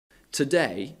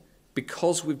Today,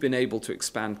 because we've been able to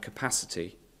expand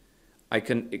capacity, I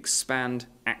can expand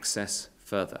access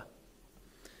further.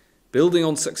 Building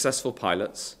on successful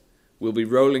pilots, we'll be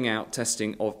rolling out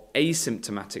testing of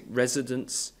asymptomatic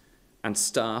residents and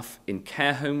staff in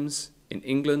care homes in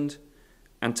England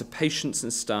and to patients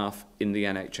and staff in the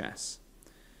NHS.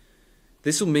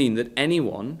 This will mean that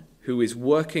anyone who is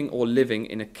working or living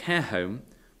in a care home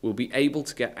will be able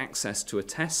to get access to a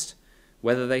test,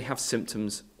 whether they have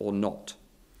symptoms or not.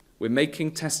 We're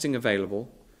making testing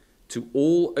available to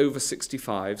all over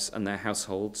 65s and their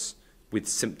households with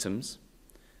symptoms,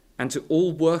 and to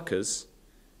all workers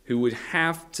who would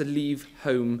have to leave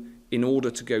home in order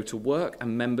to go to work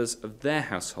and members of their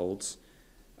households,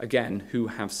 again, who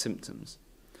have symptoms.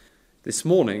 This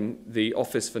morning, the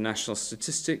Office for National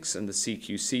Statistics and the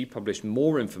CQC published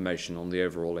more information on the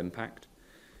overall impact,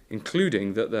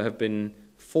 including that there have been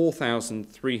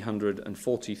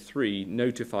 4,343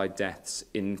 notified deaths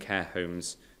in care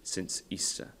homes since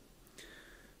Easter.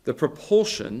 The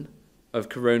proportion of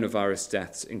coronavirus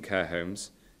deaths in care homes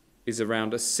is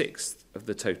around 1/6 of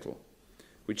the total,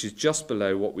 which is just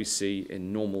below what we see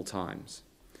in normal times.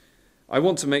 I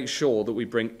want to make sure that we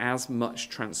bring as much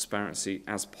transparency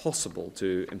as possible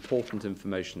to important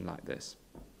information like this.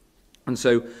 And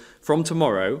so from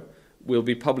tomorrow, we'll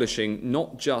be publishing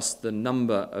not just the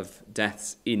number of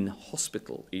deaths in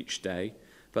hospital each day,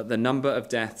 but the number of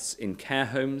deaths in care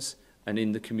homes and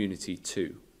in the community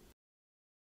too.